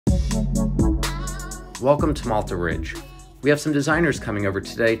Welcome to Malta Ridge. We have some designers coming over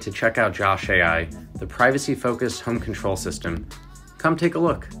today to check out Josh.ai, the privacy-focused home control system. Come take a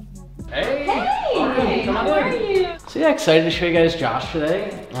look. Hey! Hey! Come on in. How are you? So yeah, excited to show you guys Josh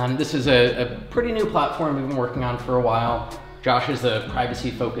today. This is a pretty new platform we've been working on for a while. Josh is a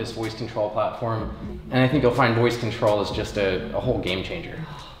privacy-focused voice control platform, and I think you'll find voice control is just a whole game changer.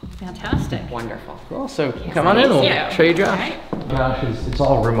 Fantastic. Wonderful. Cool, so come on in, we'll show you Josh. Right. Josh, it's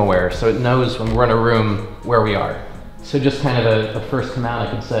all room aware, so it knows when we're in a room where we are. So just kind of a first command,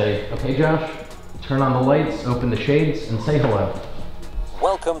 I could say, okay Josh, turn on the lights, open the shades, and say hello.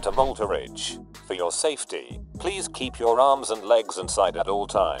 Welcome to Malta Ridge. For your safety, please keep your arms and legs inside at all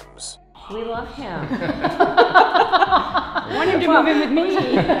times. We love him. I want him to move in with me.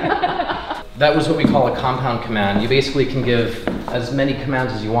 That was what we call a compound command. You basically can give as many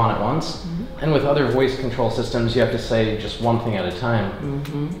commands as you want at once. And with other voice control systems, you have to say just one thing at a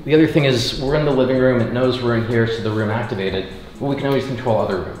time. The other thing is, we're in the living room, it knows we're in here, so the room activated, but we can always control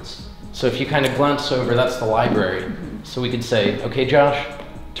other rooms. So if you kind of glance over, that's the library. So we could say, okay Josh,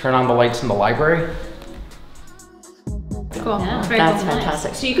 turn on the lights in the library. Cool. Yeah, that's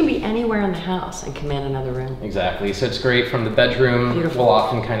fantastic. So you can be anywhere in the house and command another room. Exactly. So it's great from the bedroom. Beautiful. We'll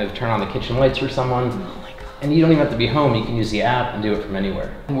often kind of turn on the kitchen lights for someone. Oh my God. And you don't even have to be home. You can use the app and do it from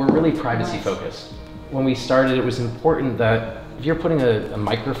anywhere. And we're really privacy focused. When we started, it was important that if you're putting a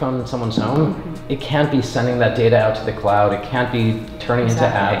microphone in someone's home, it can't be sending that data out to the cloud. It can't be turning into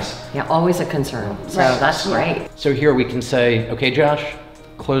ads. Yeah, always a concern. So that's great. So here we can say, okay Josh,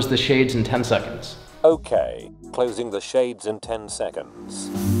 close the shades in 10 seconds. Okay, closing the shades in 10 seconds.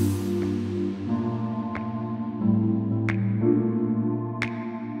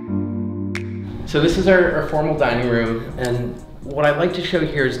 So this is our formal dining room, and what I'd like to show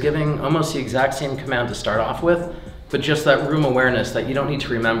here is giving almost the exact same command to start off with, but just that room awareness that you don't need to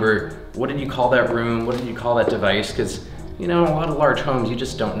remember, what did you call that room, what did you call that device, because you know, in a lot of large homes, you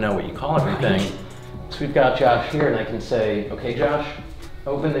just don't know what you call everything. Right. So we've got Josh here, and I can say, okay Josh,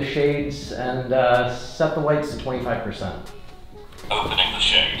 open the shades and set the lights to 25%. Opening the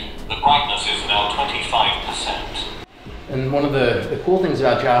shade. The brightness is now 25%. And one of the cool things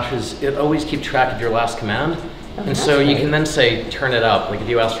about Josh is it always keeps track of your last command. And so you can then say, turn it up. Like if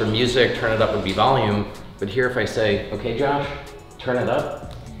you ask for music, turn it up would be volume. But here if I say, okay Josh, turn it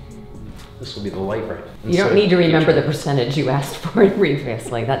up, this will be the light bright. You don't need to remember the percentage you asked for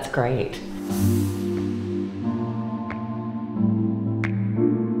previously. That's great.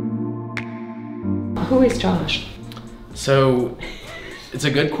 Who is Josh? So, it's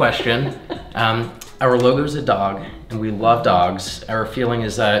a good question. Our logo is a dog, and we love dogs. Our feeling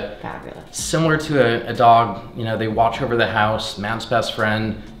is that similar to a dog, you know, they watch over the house, man's best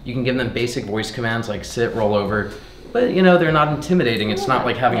friend. You can give them basic voice commands like sit, roll over, but you know, they're not intimidating. It's not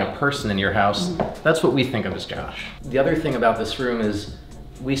like having a person in your house. That's what we think of as Josh. The other thing about this room is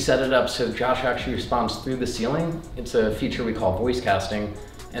we set it up so Josh actually responds through the ceiling. It's a feature we call voice casting.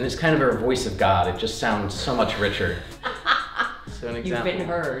 And it's kind of our voice of God. It just sounds so much richer. So an example. You've been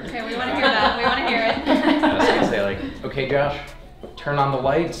heard. Okay, we want to hear that. We want to hear it. Yeah, so I can say like, okay Josh, turn on the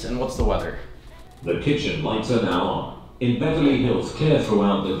lights and what's the weather? The kitchen lights are now on. In Beverly Hills, clear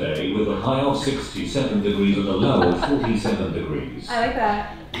throughout the day with a high of 67 degrees and a low of 47 degrees. I like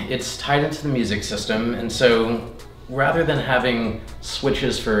that. It's tied into the music system, and so rather than having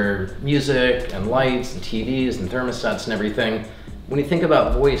switches for music and lights and TVs and thermostats and everything, when you think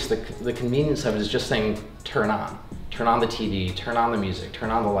about voice, the convenience of it is just saying, turn on. Turn on the TV, turn on the music, turn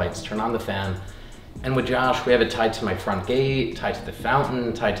on the lights, turn on the fan. And with Josh, we have it tied to my front gate, tied to the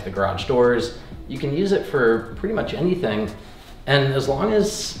fountain, tied to the garage doors. You can use it for pretty much anything. And as long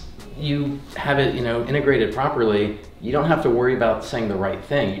as you have it, you know, integrated properly, you don't have to worry about saying the right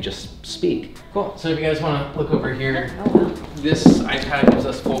thing, you just speak. Cool, so if you guys wanna look over here, this iPad gives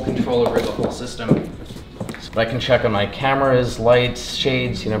us full control over the whole system. So I can check on my cameras, lights,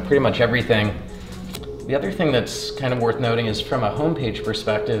 shades, you know, pretty much everything. The other thing that's kind of worth noting is from a homepage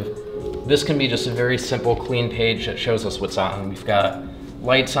perspective, this can be just a very simple, clean page that shows us what's on. We've got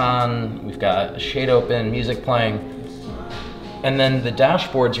lights on, we've got a shade open, music playing, and then the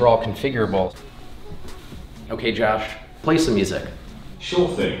dashboards are all configurable. Okay, Josh, play some music. Sure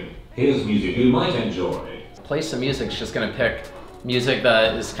thing. Here's music you might enjoy. Play some music's just gonna pick music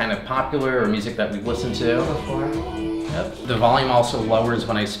that is kind of popular or music that we've listened to. Yep. The volume also lowers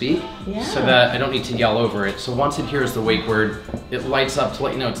when I speak, so that I don't need to yell over it. So once it hears the wake word, it lights up to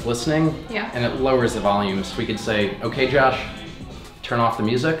let you know it's listening, and it lowers the volume. So we could say, okay Josh, turn off the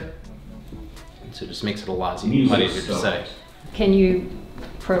music. And so it just makes it a lot easier to say. Can you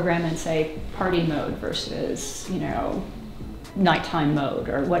program and say party mode versus, you know, nighttime mode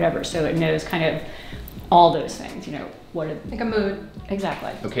or whatever. So it knows kind of all those things, you know, what are, Like a mood.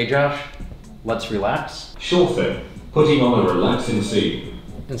 exactly. Okay, Josh, let's relax. Sure thing. Putting on a relaxing scene.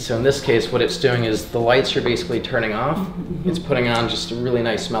 And so in this case, what it's doing is the lights are basically turning off. It's putting on just a really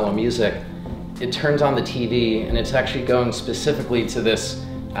nice mellow music. It turns on the TV, and it's actually going specifically to this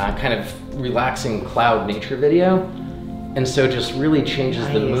kind of relaxing cloud nature video. And so it just really changes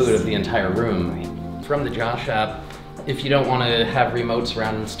the mood of the entire room. From the Josh app, if you don't want to have remotes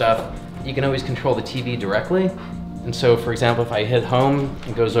around and stuff, you can always control the TV directly. And so, for example, if I hit home,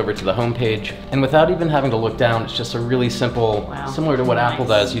 it goes over to the home page. And without even having to look down, it's just a really simple, similar to what Apple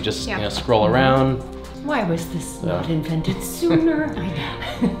does. You just you know, scroll around. Why was this not invented sooner? I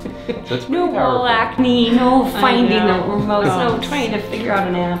know. So it's No pretty wall powerful. acne, no finding the know. remotes, Oh. no trying to figure out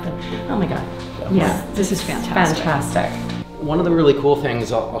an app. And, oh my God. Yeah, This is fantastic. fantastic. One of the really cool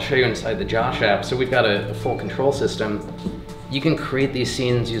things I'll show you inside the Josh app. So we've got a full control system. You can create these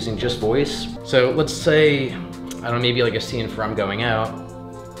scenes using just voice. So let's say, I don't know, maybe like a scene for I'm going out.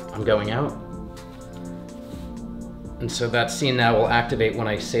 I'm going out. And so that scene now will activate when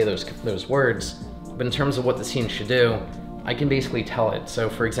I say those words. But in terms of what the scene should do, I can basically tell it. So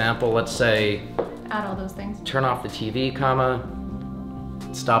for example, let's say, Add all those things. turn off the TV, comma,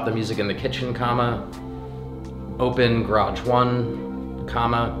 stop the music in the kitchen, comma, open garage 1,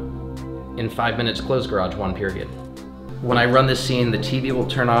 comma, in 5 minutes close garage 1, period. When I run this scene, the TV will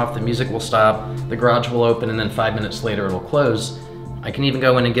turn off, the music will stop, the garage will open, and then 5 minutes later it'll close. I can even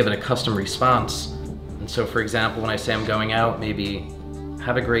go in and give it a custom response. And so for example, when I say I'm going out, maybe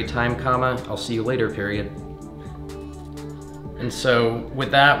have a great time, comma, I'll see you later, period. And so with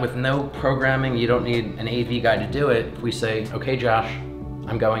that, with no programming, you don't need an AV guy to do it. If we say, okay, Josh,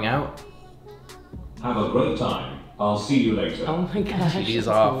 I'm going out. Have a great time. I'll see you later. Oh my gosh. TV's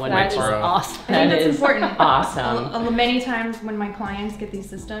off, That lights is are off. awesome. I think that's is important. awesome. Many times when my clients get these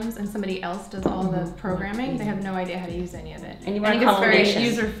systems and somebody else does all the programming, they have no idea how to use any of it. And you I want think it's very combinations.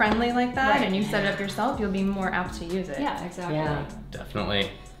 user friendly like that, Right. and you set it up yourself, you'll be more apt to use it. Yeah, exactly. Yeah. Definitely.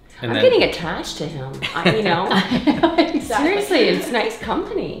 And I'm then, getting attached to him. You know, seriously, it's nice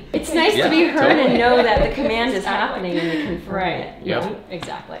company. It's nice Yeah, to be heard totally. and know that the command is Exactly. happening and you confirm Right. it. you Yep. know?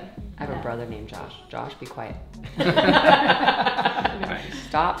 Exactly. I have a brother named Josh. Josh, be quiet. nice.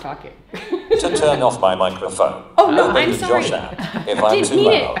 Stop talking. To turn off my microphone, Oh, no, open I'm the sorry. Josh app. If I'm Didn't too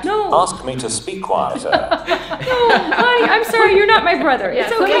mean it. loud, No. ask me to speak quieter. No, honey, I'm sorry. You're not my brother.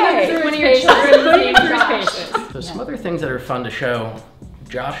 It's okay. One of your children So some other things that are fun to show.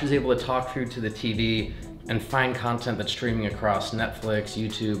 Josh is able to talk through to the TV and find content that's streaming across Netflix,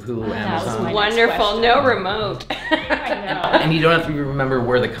 YouTube, Hulu, That was Amazon. my- Wonderful. No remote. And you don't have to remember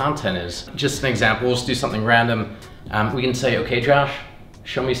where the content is. Just an example, we'll just do something random. We can say, okay, Josh,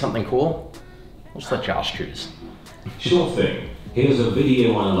 show me something cool. We'll just let Josh choose. Sure thing. Here's a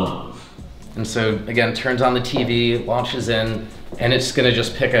video I love. And so again, turns on the TV, launches in, and it's gonna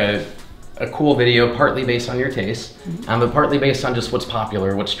just pick a cool video, partly based on your taste, but partly based on just what's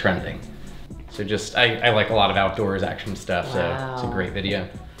popular, what's trending. So just, I like a lot of outdoors action stuff, so it's a great video.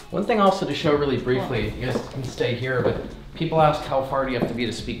 One thing also to show really briefly, you guys can stay here, but people ask how far do you have to be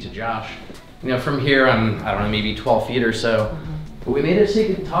to speak to Josh? You know, from here I'm, I don't know, maybe 12 feet or so. But we made it so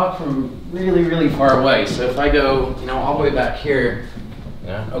you can talk from really, really far away. So if I go, you know, all the way back here,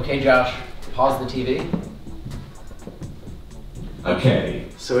 okay, Josh, pause the TV. Okay.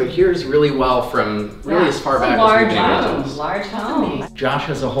 So it hears really well from really as far back as we've been able to. Large home. Josh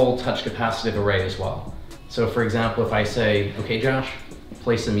has a whole touch capacitive array as well. So for example, if I say, okay, Josh,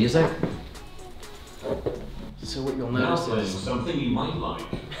 play some music. So what you'll Now notice playing is, something you might like.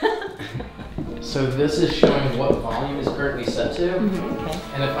 so this is showing what volume is currently set to.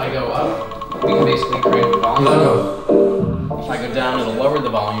 And if I go up, we can basically create the volume. If I go down, it'll lower the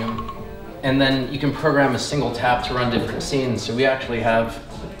volume. And then you can program a single tap to run different scenes. So we actually have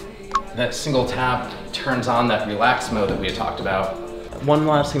that single tap turns on that relax mode that we had talked about. One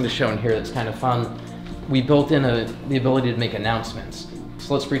last thing to show in here that's kind of fun. We built in the ability to make announcements.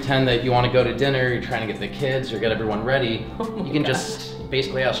 So let's pretend that you want to go to dinner, you're trying to get the kids or get everyone ready. You can just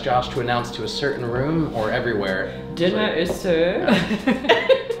basically ask Josh to announce to a certain room or everywhere. Dinner is served.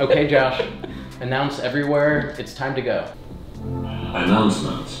 Okay, Josh, announce everywhere, it's time to go.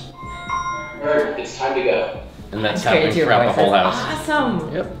 Announcement. It's time to go. And that's Great, happening your throughout the voice. whole That's house.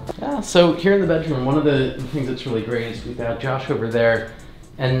 Awesome. Yep. Yeah, so here in the bedroom, one of the things that's really great is we've got Josh over there,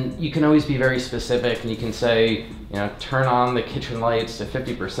 and you can always be very specific, and you can say, you know, turn on the kitchen lights to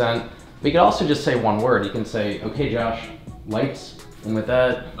 50%. But you can also just say one word. You can say, okay, Josh, lights, and with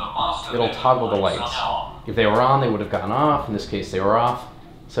that, it'll toggle the lights. If they were on, they would have gone off. In this case, they were off.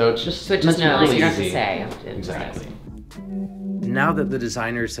 So it's just So it just meant to be knows. really You don't have to easy. say. Exactly. And now that the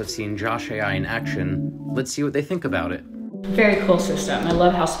designers have seen Josh.ai in action, let's see what they think about it. Very cool system. I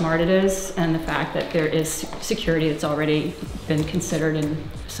love how smart it is and the fact that there is security that's already been considered and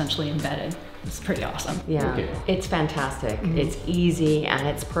essentially embedded. It's pretty awesome. Yeah, it's fantastic. It's easy and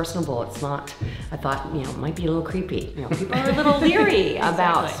it's personable. It's not, I thought, it might be a little creepy. People are a little leery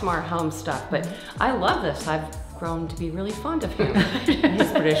about smart home stuff, but I love this. I've grown to be really fond of him. His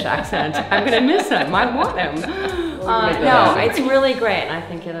British accent. I'm gonna miss him. I want him. No, it's really great, and I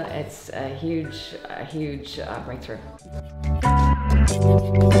think it's a huge breakthrough.